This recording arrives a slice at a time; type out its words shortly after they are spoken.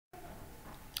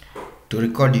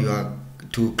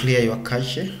to clear your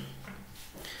cache,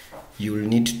 you will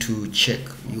need to check.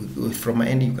 From my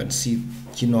end, you can see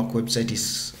Ginoc website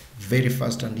is very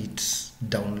fast and it's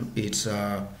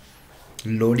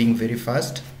loading very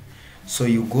fast. So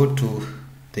you go to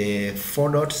the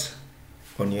 4 dots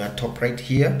on your top right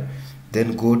here,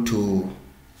 then go to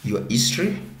your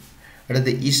history. Under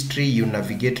the history, you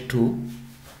navigate to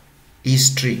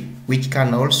history, which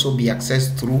can also be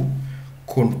accessed through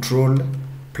Ctrl+H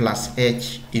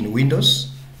in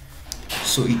Windows.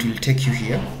 So it will take you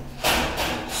here.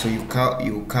 So you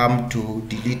come to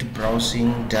delete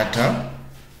browsing data.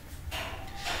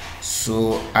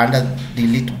 So under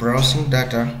delete browsing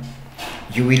data,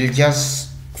 you will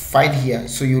just find here.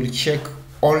 So you will check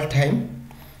all time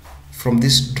from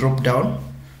this drop down.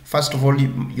 First of all,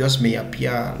 yours may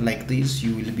appear like this.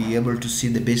 You will be able to see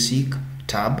the basic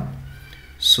tab.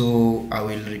 So I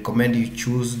will recommend you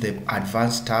choose the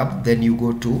advanced tab. Then you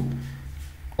go to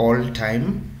all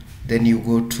time. Then you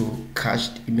go to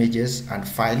cached images and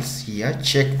files here.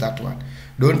 Check that one.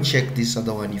 Don't check this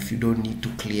other one if you don't need to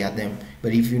clear them.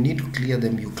 But if you need to clear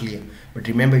them, you clear. But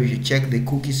remember, if you check the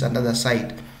cookies on the other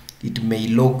side, it may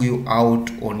log you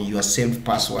out on your saved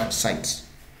password sites.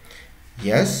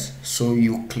 Yes, so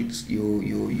you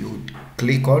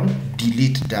click on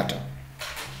delete data.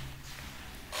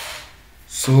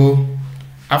 So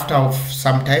after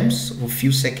sometimes a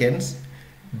few seconds,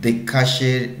 the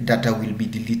cache data will be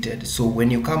deleted. So when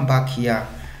you come back here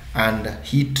and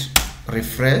hit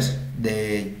refresh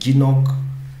the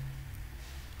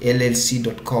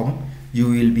gnocllc.com, you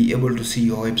will be able to see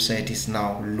your website is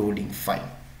now loading fine.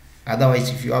 Otherwise,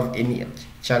 if you have any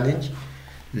challenge,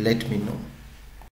 let me know.